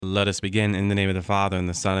Let us begin in the name of the Father, and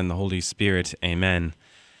the Son, and the Holy Spirit. Amen.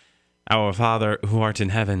 Our Father, who art in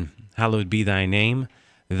heaven, hallowed be thy name.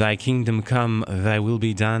 Thy kingdom come, thy will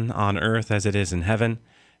be done, on earth as it is in heaven.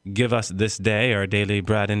 Give us this day our daily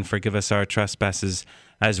bread, and forgive us our trespasses,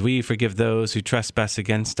 as we forgive those who trespass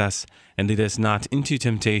against us. And lead us not into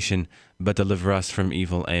temptation, but deliver us from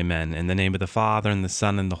evil. Amen. In the name of the Father, and the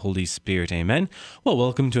Son, and the Holy Spirit. Amen. Well,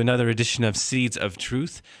 welcome to another edition of Seeds of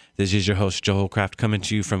Truth. This is your host, Joel Kraft, coming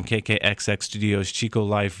to you from KKXX Studios, Chico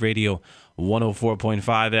Life Radio, 104.5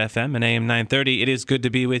 FM and AM 930. It is good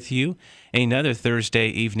to be with you. Another Thursday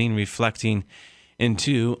evening reflecting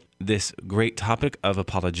into this great topic of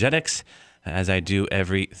apologetics. As I do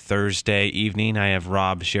every Thursday evening, I have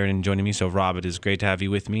Rob Sheridan joining me. So, Rob, it is great to have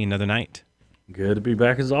you with me another night. Good to be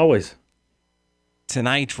back as always.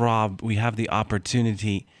 Tonight, Rob, we have the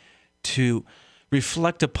opportunity to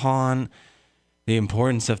reflect upon the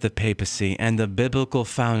importance of the papacy and the biblical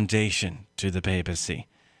foundation to the papacy.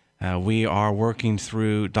 We are working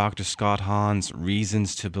through Dr. Scott Hahn's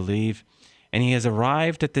Reasons to Believe, and he has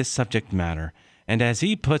arrived at this subject matter. And as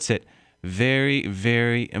he puts it, very,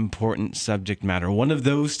 very important subject matter. One of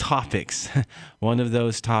those topics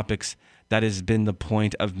that has been the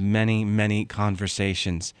point of many, many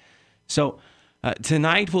conversations. So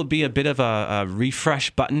tonight will be a bit of a refresh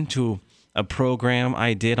button to a program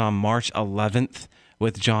I did on March 11th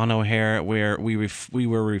with John O'Hare, where we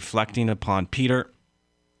were reflecting upon Peter.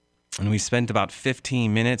 And we spent about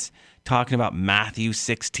 15 minutes talking about Matthew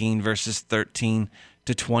 16, verses 13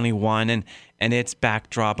 to 21 and its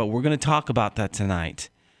backdrop. But we're going to talk about that tonight.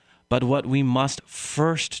 But what we must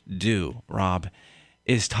first do, Rob,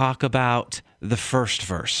 is talk about the first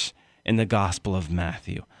verse in the Gospel of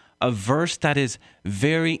Matthew. A verse that is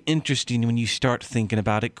very interesting when you start thinking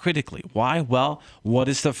about it critically. Why? Well, what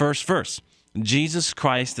is the first verse? Jesus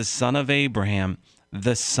Christ, the son of Abraham,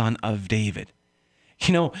 the son of David.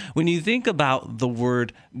 You know, when you think about the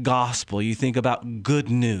word gospel, you think about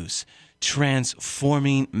good news,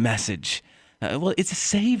 transforming message. Well, it's a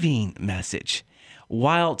saving message.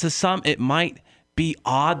 While to some it might be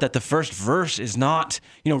odd that the first verse is not,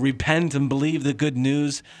 repent and believe the good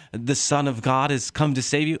news, the Son of God has come to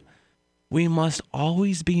save you. We must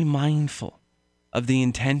always be mindful of the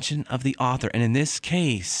intention of the author, and in this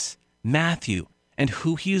case, Matthew, and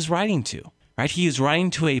who he is writing to. Right? He is writing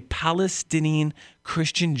to a Palestinian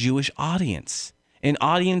Christian Jewish audience, an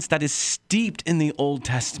audience that is steeped in the Old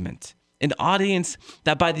Testament, an audience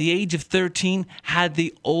that by the age of 13 had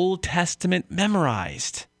the Old Testament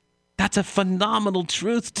memorized. That's a phenomenal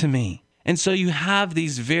truth to me. And so you have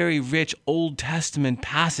these very rich Old Testament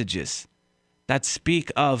passages that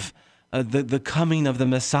speak of the coming of the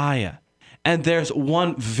Messiah. And there's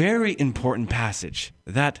one very important passage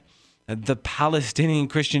that the Palestinian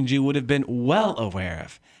Christian Jew would have been well aware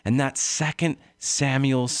of, and that's 2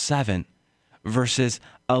 Samuel 7, verses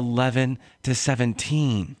 11 to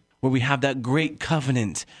 17, where we have that great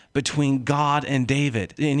covenant between God and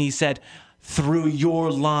David. And he said, through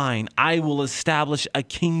your line, I will establish a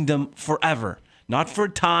kingdom forever, not for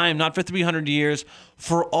time, not for 300 years,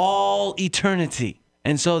 for all eternity.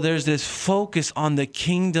 And so there's this focus on the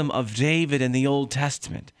kingdom of David in the Old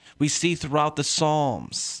Testament. We see throughout the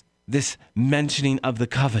Psalms this mentioning of the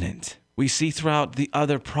covenant. We see throughout the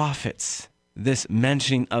other prophets this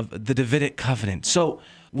mentioning of the Davidic covenant. So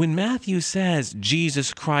when Matthew says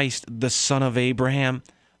Jesus Christ, the son of Abraham,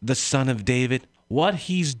 the son of David, what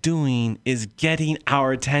he's doing is getting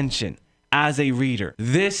our attention as a reader.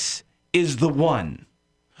 This is the one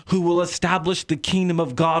who will establish the kingdom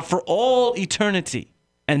of God for all eternity.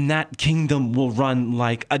 And that kingdom will run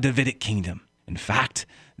like a Davidic kingdom. In fact,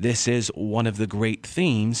 this is one of the great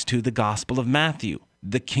themes to the Gospel of Matthew,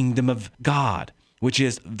 the kingdom of God, which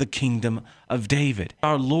is the kingdom of David.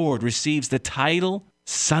 Our Lord receives the title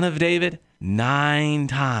Son of David 9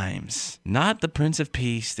 times. Not the Prince of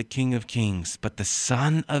Peace, the King of Kings, but the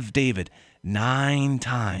Son of David 9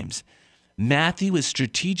 times. Matthew is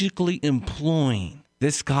strategically employing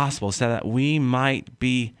this gospel so that we might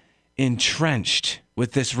be entrenched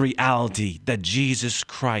with this reality that Jesus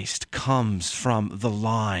Christ comes from the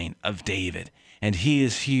line of David, and he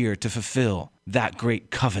is here to fulfill that great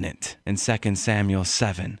covenant in 2 Samuel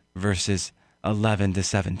 7, verses 11 to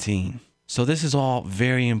 17. So this is all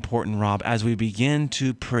very important, Rob, as we begin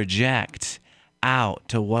to project out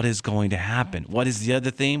to what is going to happen. What is the other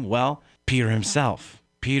theme? Well, Peter himself.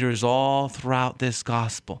 Peter's all throughout this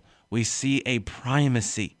gospel. We see a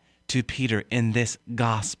primacy to Peter in this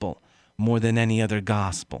gospel more than any other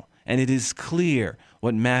gospel. And it is clear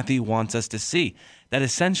what Matthew wants us to see, that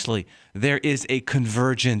essentially there is a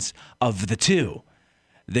convergence of the two.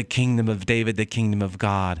 the kingdom of David, the kingdom of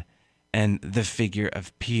God, and the figure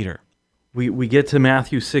of Peter. We get to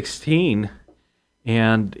Matthew 16,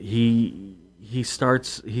 and he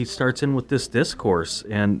starts in with this discourse,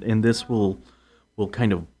 and this will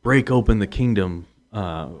kind of break open the kingdom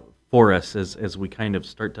for us as we kind of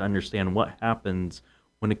start to understand what happens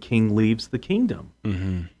when a king leaves the kingdom.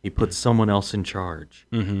 Mm-hmm. He puts someone else in charge.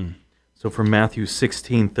 Mm-hmm. So from Matthew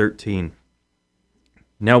 16:13.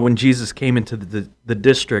 Now when Jesus came into the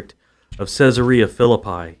district of Caesarea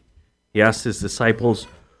Philippi, he asked his disciples,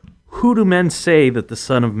 "Who do men say that the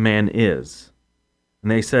Son of Man is?"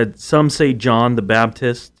 And they said, "Some say John the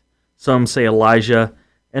Baptist, some say Elijah,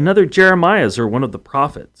 and other Jeremiah's or one of the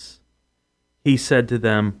prophets." He said to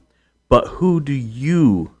them, "But who do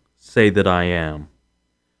you say that I am?"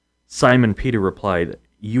 Simon Peter replied,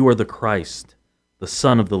 "You are the Christ, the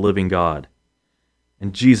Son of the living God."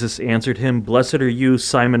 And Jesus answered him, "Blessed are you,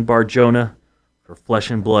 Simon Bar-Jonah, for flesh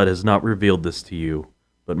and blood has not revealed this to you,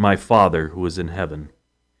 but my Father who is in heaven.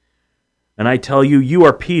 And I tell you, you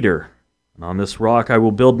are Peter, and on this rock I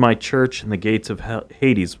will build my church, and the gates of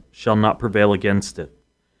Hades shall not prevail against it.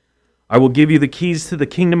 I will give you the keys to the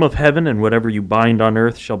kingdom of heaven, and whatever you bind on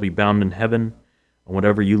earth shall be bound in heaven, and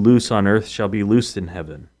whatever you loose on earth shall be loosed in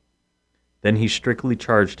heaven." Then he strictly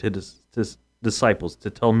charged his disciples to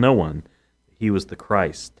tell no one that he was the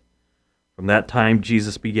Christ. From that time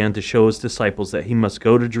Jesus began to show his disciples that he must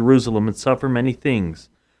go to Jerusalem and suffer many things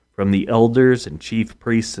from the elders and chief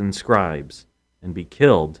priests and scribes, and be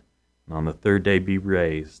killed, and on the third day be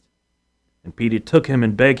raised. And Peter took him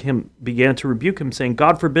and began to rebuke him, saying,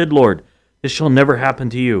 "God forbid, Lord, this shall never happen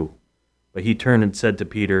to you." But he turned and said to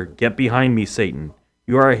Peter, "Get behind me, Satan.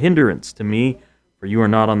 You are a hindrance to me, for you are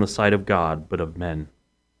not on the side of God, but of men."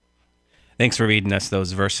 Thanks for reading us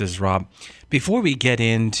those verses, Rob. Before we get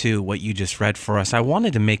into what you just read for us, I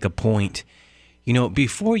wanted to make a point.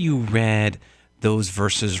 Before you read those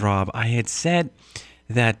verses, Rob, I had said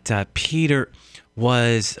that Peter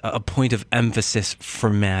was a point of emphasis for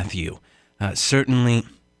Matthew. Certainly,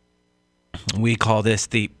 we call this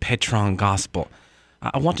the Petron Gospel.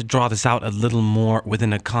 I want to draw this out a little more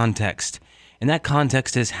within a context, and that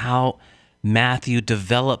context is how Matthew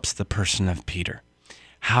develops the person of Peter,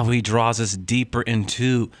 how he draws us deeper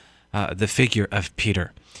into the figure of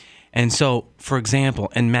Peter. And so, for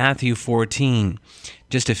example, in Matthew 14,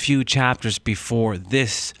 just a few chapters before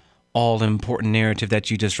this all-important narrative that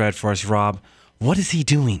you just read for us, Rob, what is he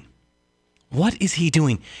doing? What is he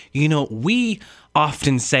doing? We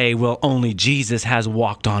often say, well, only Jesus has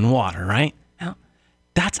walked on water, right? Now,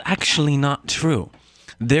 that's actually not true.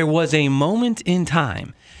 There was a moment in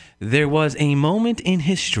time, there was a moment in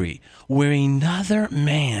history where another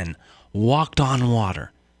man walked on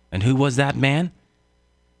water. And who was that man?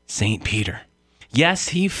 St. Peter. Yes,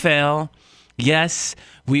 he fell. Yes,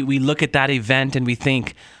 we look at that event and we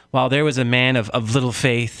think, well, there was a man of little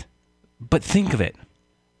faith. But think of it.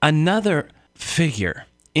 Another figure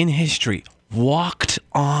in history walked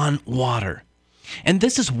on water. And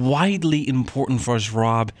this is widely important for us,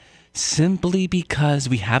 Rob, simply because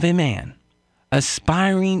we have a man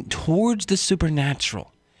aspiring towards the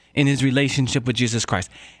supernatural in his relationship with Jesus Christ.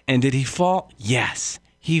 And did he fall? Yes,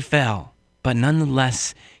 he fell. But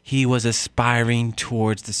nonetheless, he was aspiring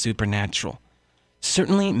towards the supernatural.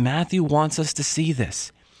 Certainly, Matthew wants us to see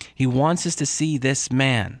this. He wants us to see this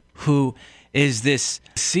man who is this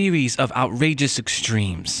series of outrageous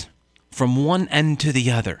extremes from one end to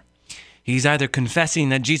the other. He's either confessing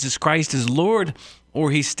that Jesus Christ is Lord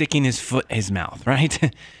or he's sticking his foot in his mouth,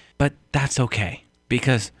 right? But that's okay,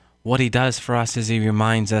 because what he does for us is he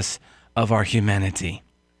reminds us of our humanity.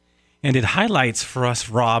 And it highlights for us,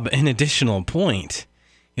 Rob, an additional point.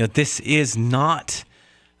 This is not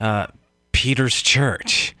Peter's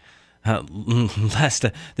church. Lest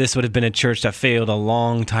this would have been a church that failed a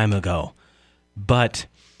long time ago. But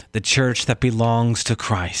the church that belongs to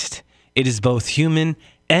Christ. It is both human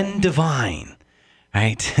and divine,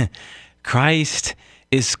 right? Christ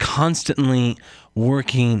is constantly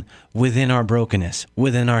working within our brokenness,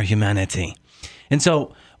 within our humanity. And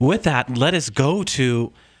so with that, let us go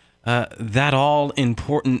to that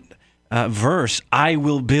all-important verse, I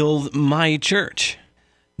will build my church.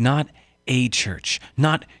 Not a church,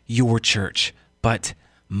 not your church, but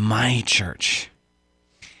my church.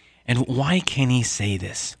 And why can he say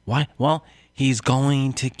this? Why? Well, he's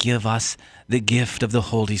going to give us the gift of the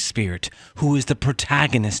Holy Spirit, who is the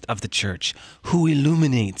protagonist of the church, who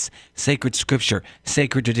illuminates sacred scripture,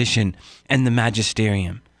 sacred tradition, and the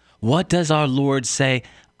magisterium. What does our Lord say?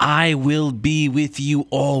 I will be with you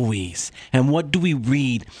always. And what do we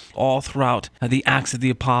read all throughout the Acts of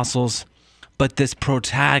the Apostles? but this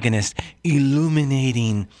protagonist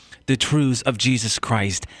illuminating the truths of Jesus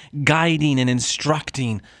Christ, guiding and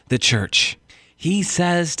instructing the church. He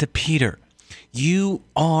says to Peter, "You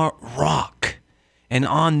are rock, and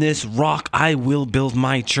on this rock I will build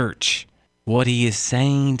my church." What he is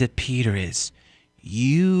saying to Peter is,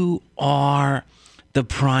 you are the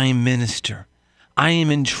prime minister. I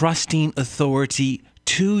am entrusting authority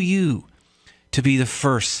to you to be the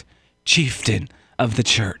first chieftain of the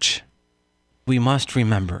church. We must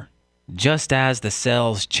remember, just as the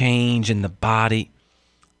cells change in the body,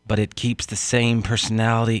 but it keeps the same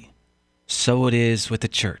personality, so it is with the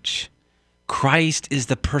church. Christ is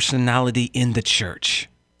the personality in the church,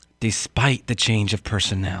 despite the change of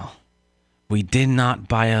personnel. We did not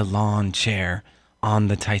buy a lawn chair on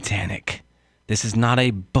the Titanic. This is not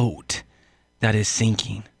a boat that is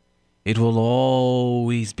sinking. It will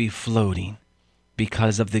always be floating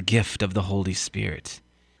because of the gift of the Holy Spirit.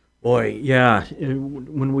 Boy, yeah.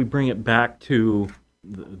 When we bring it back to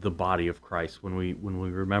the body of Christ, when we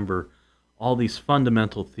remember all these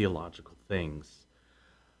fundamental theological things,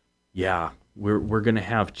 yeah, we're going to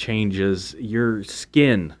have changes. Your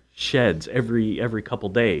skin sheds every couple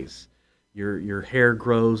days. Your hair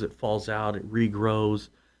grows, it falls out, it regrows.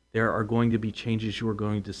 There are going to be changes. You are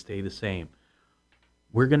going to stay the same.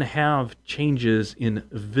 We're going to have changes in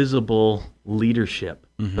visible leadership,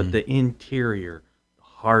 but the interior, the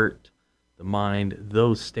heart, the mind,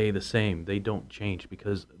 those stay the same. They don't change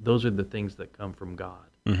because those are the things that come from God.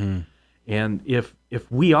 And if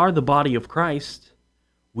we are the body of Christ,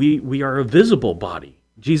 we are a visible body.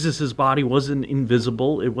 Jesus' body wasn't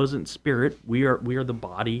invisible. It wasn't spirit. We are the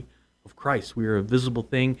body of Christ. We are a visible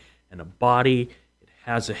thing, and a body, it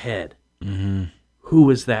has a head. Who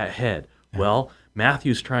is that head? Well,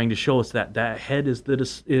 Matthew's trying to show us that head is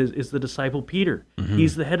the disciple Peter.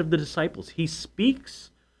 He's the head of the disciples. He speaks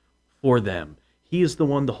for them. He is the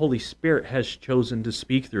one the Holy Spirit has chosen to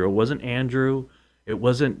speak through. It wasn't Andrew. It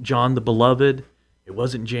wasn't John the Beloved. It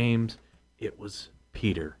wasn't James. It was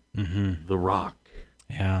Peter, the rock.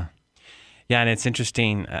 Yeah, and it's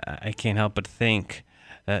interesting. I can't help but think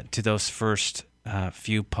to those first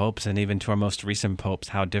few popes, and even to our most recent popes,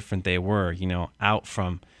 how different they were. Out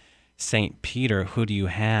from St. Peter, who do you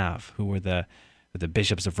have? Who were the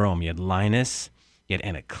bishops of Rome? You had Linus, you had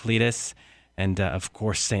Anacletus, and of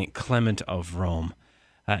course St. Clement of Rome,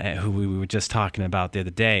 who we were just talking about the other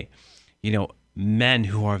day. Men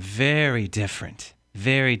who are very different,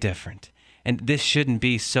 very different. And this shouldn't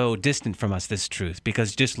be so distant from us, this truth,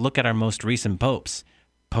 because just look at our most recent popes.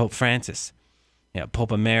 Pope Francis,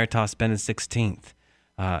 Pope Emeritus Benedict XVI,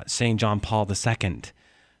 St. John Paul II,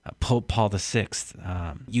 Pope Paul VI.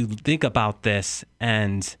 You think about this,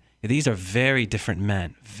 and these are very different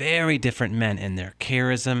men in their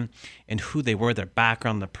charism and who they were, their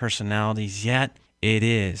background, their personalities, yet it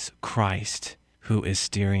is Christ who is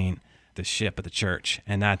steering the ship of the church.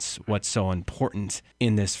 And that's what's so important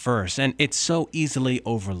in this verse. And it's so easily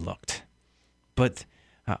overlooked. But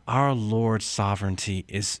our Lord's sovereignty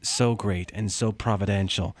is so great and so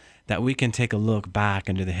providential that we can take a look back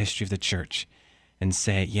into the history of the church and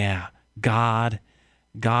say, yeah, God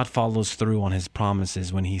follows through on his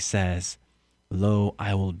promises when he says, "Lo,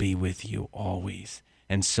 I will be with you always."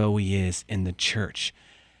 And so he is in the church.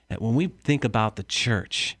 When we think about the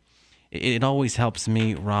church, it always helps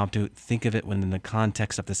me, Rob, to think of it when in the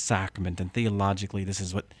context of the sacrament. And theologically, this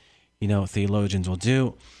is what theologians will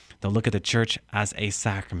do. They'll look at the church as a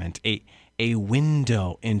sacrament, a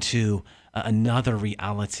window into another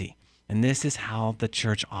reality. And this is how the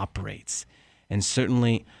church operates. And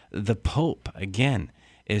certainly the Pope, again,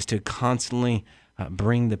 is to constantly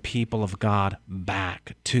bring the people of God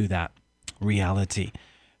back to that reality.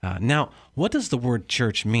 Now, what does the word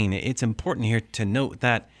church mean? It's important here to note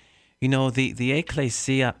that the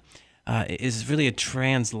ecclesia is really a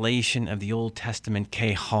translation of the Old Testament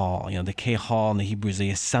kahal. The kahal in the Hebrew is the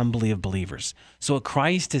assembly of believers. So what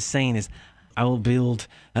Christ is saying is, I will build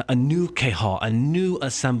a new kahal, a new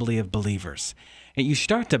assembly of believers. And you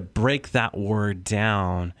start to break that word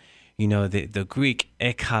down. The Greek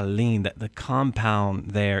ekkalin, the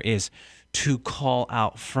compound there is to call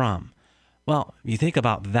out from. Well, you think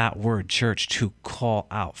about that word, church, to call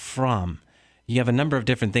out from. You have a number of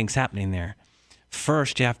different things happening there.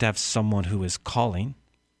 First, you have to have someone who is calling,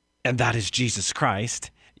 and that is Jesus Christ.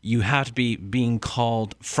 You have to be being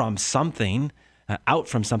called from something, out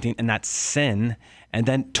from something, and that's sin, and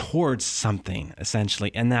then towards something,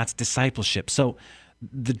 essentially, and that's discipleship. So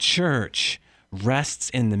the church rests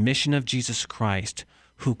in the mission of Jesus Christ,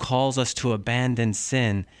 who calls us to abandon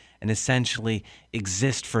sin and essentially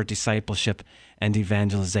exist for discipleship and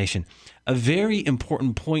evangelization. A very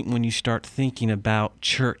important point when you start thinking about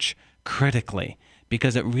church critically,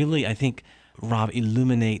 because it really, I think, Rob,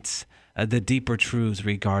 illuminates the deeper truths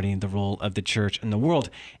regarding the role of the church in the world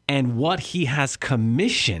and what he has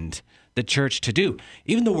commissioned the church to do.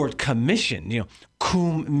 Even the word commission,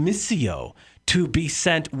 cum missio, to be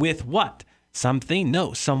sent with what? Something?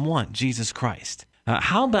 No, someone, Jesus Christ.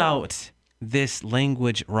 How about this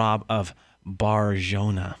language, Rob, of Bar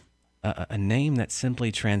Jonah, a name that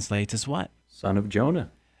simply translates as what? Son of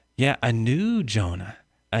Jonah. Yeah, a new Jonah,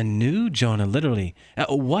 literally.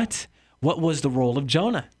 What was the role of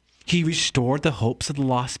Jonah? He restored the hopes of the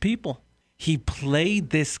lost people. He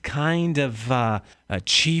played this kind of a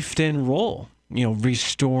chieftain role,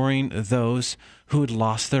 restoring those who had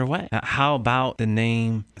lost their way. How about the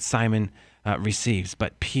name Simon receives?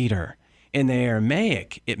 But Peter, in the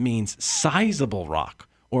Aramaic, it means sizable rock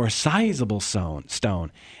or sizable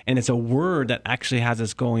stone. And it's a word that actually has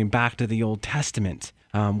us going back to the Old Testament,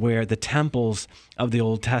 where the temples of the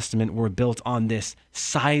Old Testament were built on this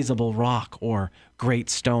sizable rock or great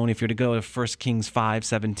stone. If you're to go to 1 Kings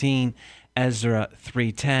 5:17, Ezra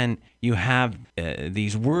 3:10, you have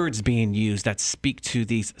these words being used that speak to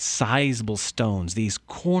these sizable stones, these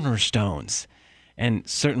cornerstones. And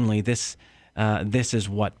certainly this is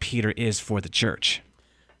what Peter is for the church.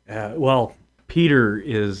 Well, Peter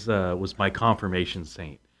was my confirmation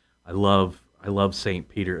saint. I love Saint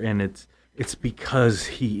Peter, and it's because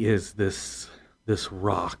he is this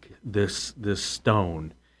rock, this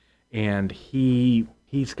stone, and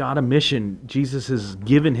he's got a mission. Jesus has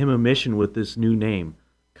given him a mission with this new name,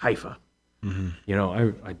 Kepha.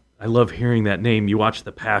 Mm-hmm. I love hearing that name. You watch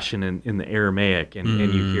The Passion in the Aramaic, and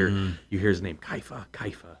you hear his name, Kepha.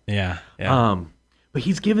 Yeah. But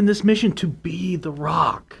he's given this mission to be the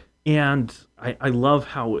rock, and I love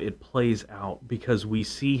how it plays out because we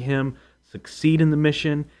see him succeed in the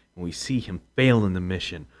mission, and we see him fail in the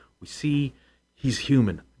mission. We see he's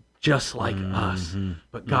human, just like us.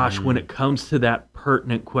 But gosh, when it comes to that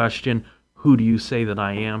pertinent question, who do you say that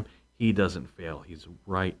I am? He doesn't fail. He's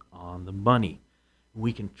right on the money.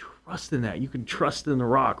 We can trust in that. You can trust in the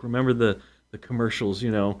rock. Remember the commercials,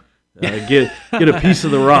 get a piece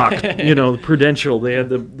of the rock, Prudential, they had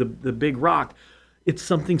the big rock. It's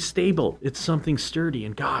something stable. It's something sturdy.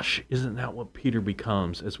 And gosh, isn't that what Peter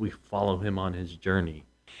becomes as we follow him on his journey?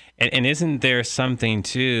 And isn't there something,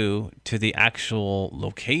 too, to the actual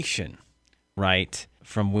location, right,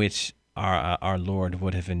 from which our Lord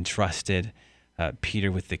would have entrusted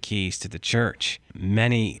Peter with the keys to the church?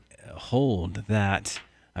 Many hold that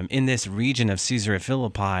in this region of Caesarea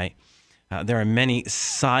Philippi, there are many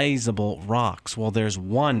sizable rocks. Well, there's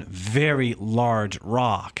one very large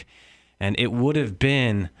rock, and it would have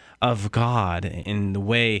been of God in the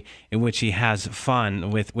way in which he has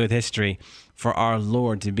fun with history for our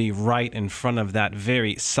Lord to be right in front of that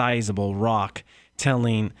very sizable rock,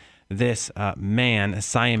 telling this man,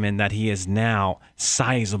 Simon, that he is now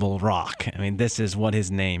sizable rock. I mean, this is what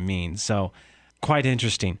his name means. So quite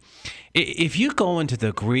interesting. If you go into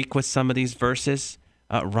the Greek with some of these verses,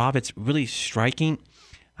 Rob, it's really striking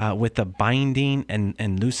with the binding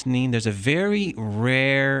and loosening. There's a very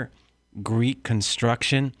rare Greek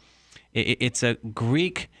construction. It's a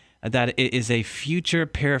Greek that is a future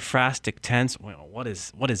periphrastic tense. Well, what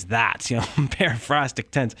is that?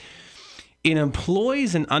 Periphrastic tense. It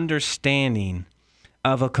employs an understanding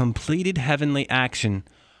of a completed heavenly action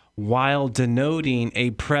while denoting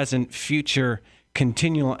a present, future,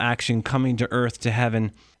 continual action coming to earth, to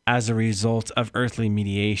heaven, as a result of earthly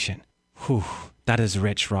mediation. Whew, that is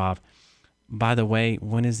rich, Rob. By the way,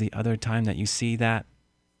 when is the other time that you see that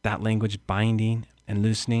language binding and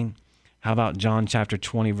loosening? How about John chapter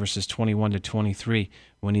 20, verses 21 to 23,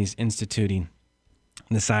 when he's instituting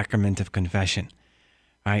the sacrament of confession?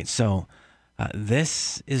 All right, so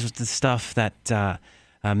this is the stuff that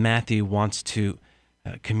Matthew wants to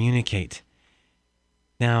communicate.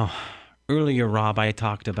 Now, earlier, Rob, I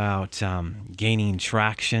talked about gaining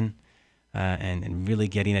traction and really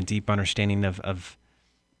getting a deep understanding of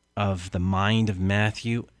the mind of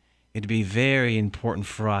Matthew. It'd be very important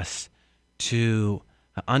for us to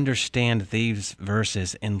understand these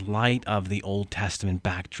verses in light of the Old Testament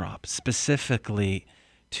backdrop, specifically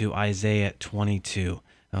to Isaiah 22.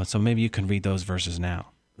 So maybe you can read those verses now.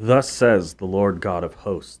 Thus says the Lord God of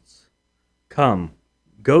hosts, come,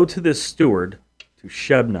 go to this steward, to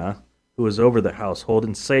Shebna, who is over the household,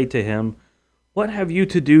 and say to him, what have you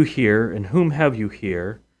to do here, and whom have you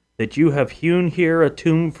here, that you have hewn here a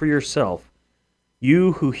tomb for yourself?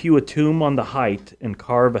 You who hew a tomb on the height, and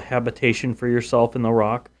carve a habitation for yourself in the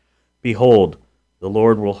rock? Behold, The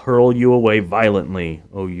Lord will hurl you away violently,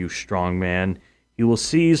 O you strong man. He will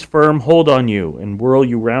seize firm hold on you and whirl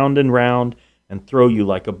you round and throw you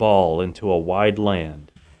like a ball into a wide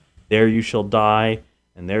land. There you shall die,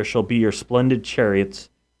 and there shall be your splendid chariots,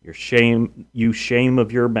 you shame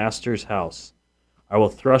of your master's house. I will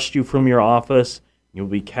thrust you from your office, and you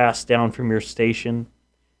will be cast down from your station.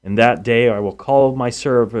 In that day I will call my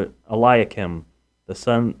servant Eliakim, the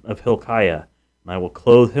son of Hilkiah, and I will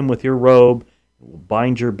clothe him with your robe, and will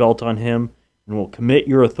bind your belt on him, and will commit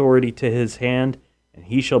your authority to his hand, and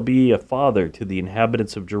he shall be a father to the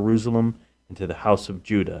inhabitants of Jerusalem and to the house of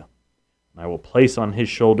Judah. And I will place on his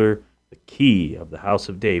shoulder the key of the house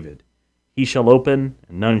of David. He shall open,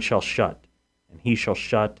 and none shall shut, and he shall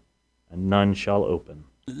shut, and none shall open.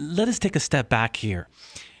 Let us take a step back here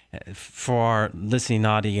for our listening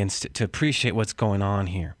audience to appreciate what's going on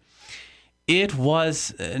here. It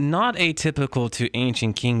was not atypical to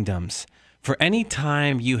ancient kingdoms. For any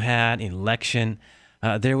time you had an election,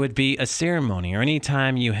 there would be a ceremony, or any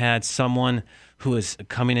time you had someone who was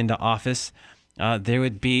coming into office, there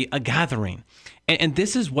would be a gathering. And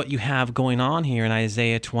this is what you have going on here in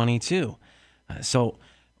Isaiah 22. So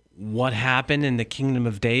what happened in the kingdom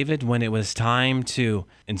of David when it was time to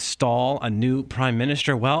install a new prime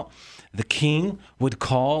minister? Well, the king would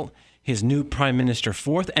call his new prime minister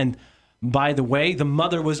forth. And by the way, the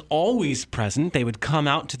mother was always present. They would come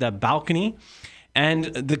out to the balcony, and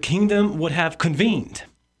the kingdom would have convened.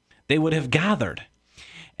 They would have gathered.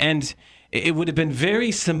 And it would have been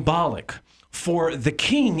very symbolic for the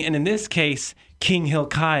king, and in this case, King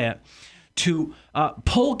Hilkiah, to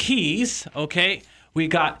pull keys, okay? We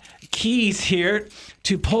got keys here,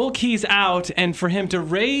 to pull keys out and for him to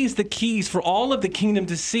raise the keys for all of the kingdom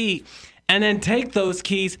to see, and then take those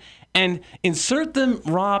keys and insert them,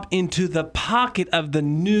 Rob, into the pocket of the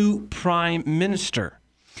new prime minister.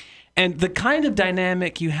 And the kind of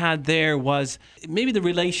dynamic you had there was maybe the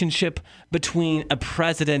relationship between a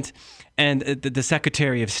president and the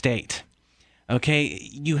Secretary of State. Okay,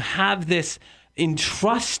 you have this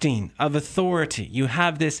entrusting of authority. You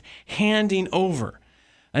have this handing over.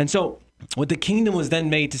 And so what the kingdom was then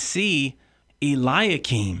made to see,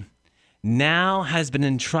 Eliakim now has been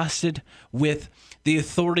entrusted with the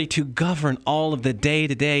authority to govern all of the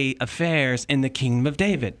day-to-day affairs in the kingdom of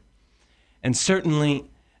David. And certainly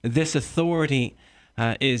this authority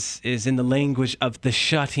is in the language of the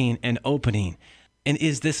shutting and opening. And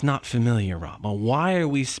is this not familiar, Rob? Well, why are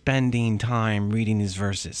we spending time reading these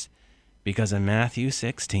verses? Because in Matthew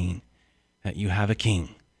 16, you have a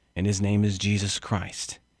king, and his name is Jesus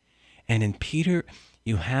Christ. And in Peter,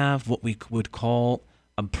 you have what we would call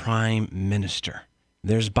a prime minister.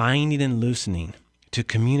 There's binding and loosening to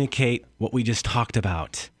communicate what we just talked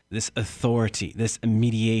about, this authority, this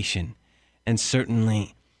mediation, and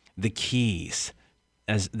certainly the keys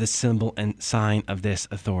as the symbol and sign of this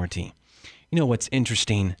authority. You know what's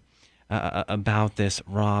interesting about this,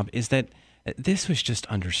 Rob, is that this was just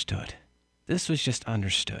understood. This was just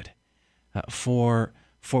understood for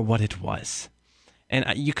what it was. And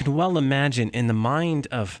you can well imagine in the mind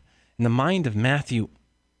of Matthew,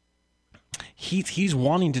 he's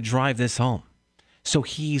wanting to drive this home. So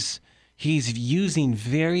he's using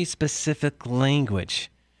very specific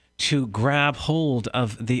language to grab hold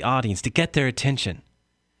of the audience, to get their attention.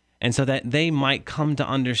 And so that they might come to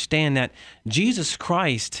understand that Jesus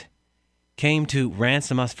Christ came to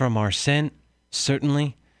ransom us from our sin,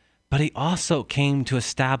 certainly, but he also came to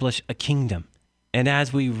establish a kingdom. And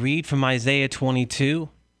as we read from Isaiah 22,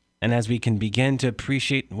 and as we can begin to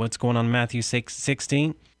appreciate what's going on in Matthew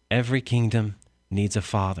 16, every kingdom needs a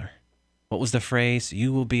father. What was the phrase?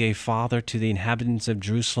 You will be a father to the inhabitants of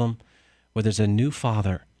Jerusalem. Where there's a new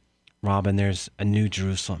father, Robin, there's a new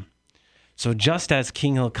Jerusalem. So just as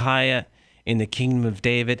King Hilkiah in the kingdom of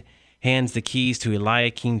David hands the keys to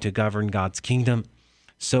Eliakim to govern God's kingdom,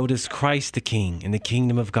 so does Christ the King in the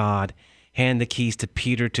kingdom of God hand the keys to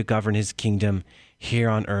Peter to govern his kingdom here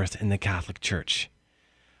on earth in the Catholic Church.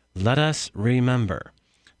 Let us remember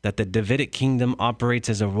that the Davidic kingdom operates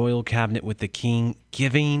as a royal cabinet with the king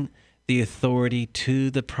giving the authority to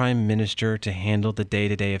the prime minister to handle the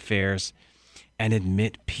day-to-day affairs and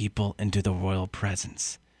admit people into the royal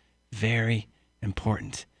presence. Very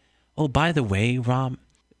important. Oh, by the way, Rob,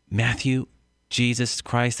 Matthew, Jesus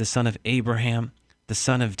Christ, the son of Abraham, the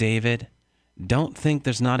son of David, don't think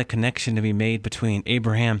there's not a connection to be made between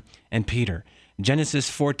Abraham and Peter. Genesis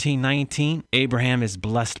 14:19, Abraham is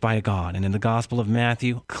blessed by God. And in the Gospel of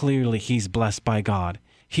Matthew, clearly he's blessed by God.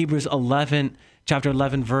 Hebrews chapter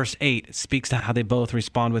 11, verse 8 speaks to how they both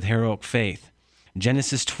respond with heroic faith.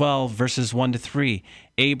 Genesis 12, verses 1-3,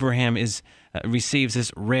 Abraham receives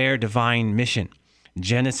this rare divine mission.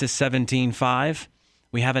 Genesis 17:5,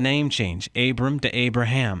 we have a name change, Abram to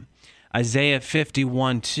Abraham. Isaiah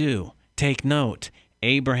 51:2, take note,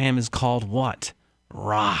 Abraham is called what?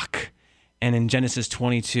 Rock. And in Genesis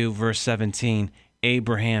 22, verse 17,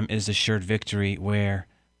 Abraham is assured victory where?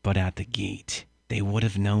 But at the gate. They would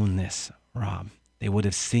have known this, Rob. They would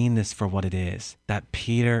have seen this for what it is, that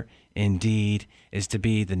Peter indeed is to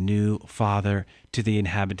be the new father to the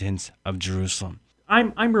inhabitants of Jerusalem.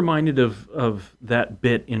 I'm reminded of that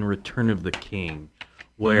bit in Return of the King,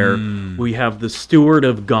 where we have the steward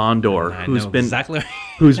of Gondor who's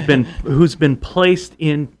been placed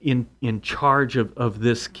in charge of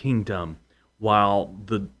this kingdom while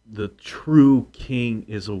the true king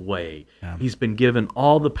is away. Yeah. He's been given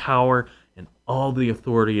all the power and all the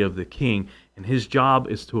authority of the king, and his job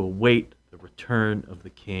is to await the return of the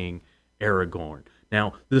king, Aragorn.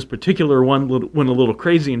 Now, this particular one went a little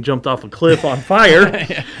crazy and jumped off a cliff on fire,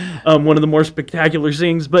 one of the more spectacular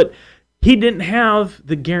things, but he didn't have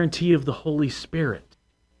the guarantee of the Holy Spirit.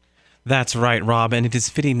 That's right, Rob, and it is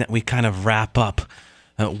fitting that we kind of wrap up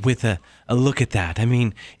with a look at that. I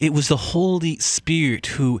mean, it was the Holy Spirit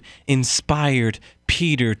who inspired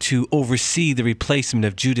Peter to oversee the replacement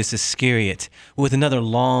of Judas Iscariot with another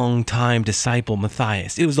long-time disciple,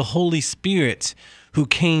 Matthias. It was the Holy Spirit who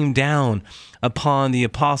came down upon the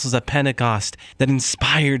apostles at Pentecost that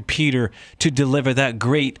inspired Peter to deliver that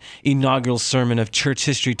great inaugural sermon of church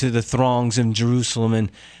history to the throngs in Jerusalem in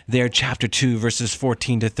there chapter 2, verses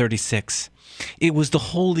 14 to 36. It was the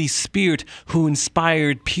Holy Spirit who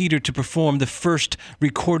inspired Peter to perform the first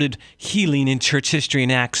recorded healing in church history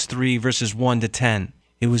in Acts 3, verses 1 to 10.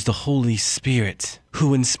 It was the Holy Spirit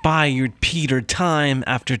who inspired Peter time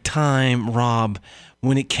after time, Rob,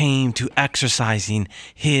 when it came to exercising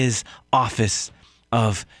his office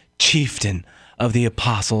of chieftain of the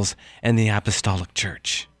apostles and the apostolic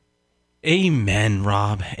church. Amen,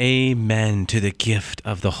 Rob. Amen to the gift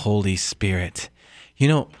of the Holy Spirit. You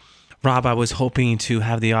know, Rob, I was hoping to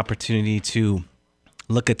have the opportunity to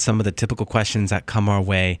look at some of the typical questions that come our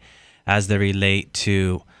way as they relate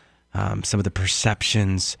to some of the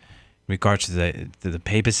perceptions in regards to the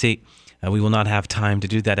papacy. We will not have time to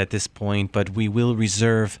do that at this point, but we will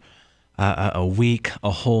reserve a week, a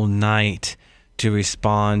whole night to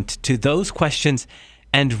respond to those questions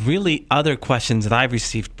and really other questions that I've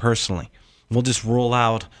received personally. We'll just roll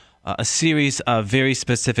out a series of very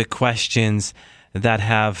specific questions that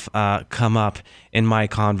have come up in my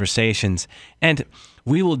conversations. And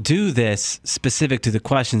we will do this specific to the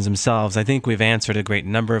questions themselves. I think we've answered a great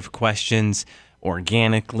number of questions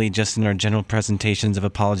organically just in our general presentations of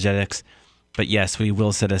apologetics. But yes, we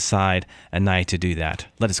will set aside a night to do that.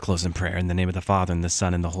 Let us close in prayer in the name of the Father, and the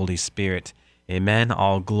Son, and the Holy Spirit. Amen.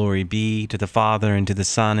 All glory be to the Father, and to the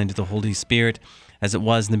Son, and to the Holy Spirit, as it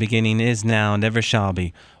was in the beginning, is now, and ever shall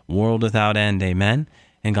be, world without end. Amen.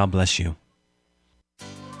 And God bless you.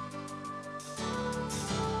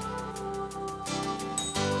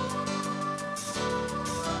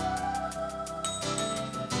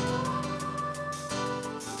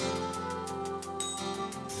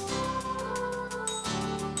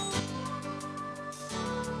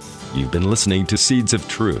 You've been listening to Seeds of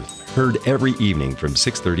Truth, heard every evening from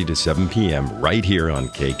 6:30 to 7 p.m. right here on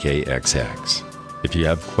KKXX. If you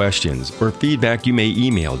have questions or feedback, you may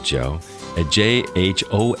email Joe at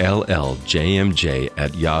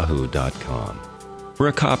jholljmj@yahoo.com. For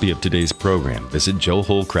a copy of today's program, visit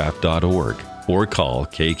joeholcraft.org or call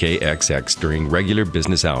KKXX during regular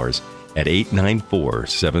business hours at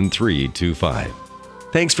 894-7325.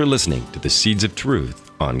 Thanks for listening to the Seeds of Truth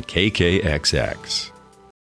on KKXX.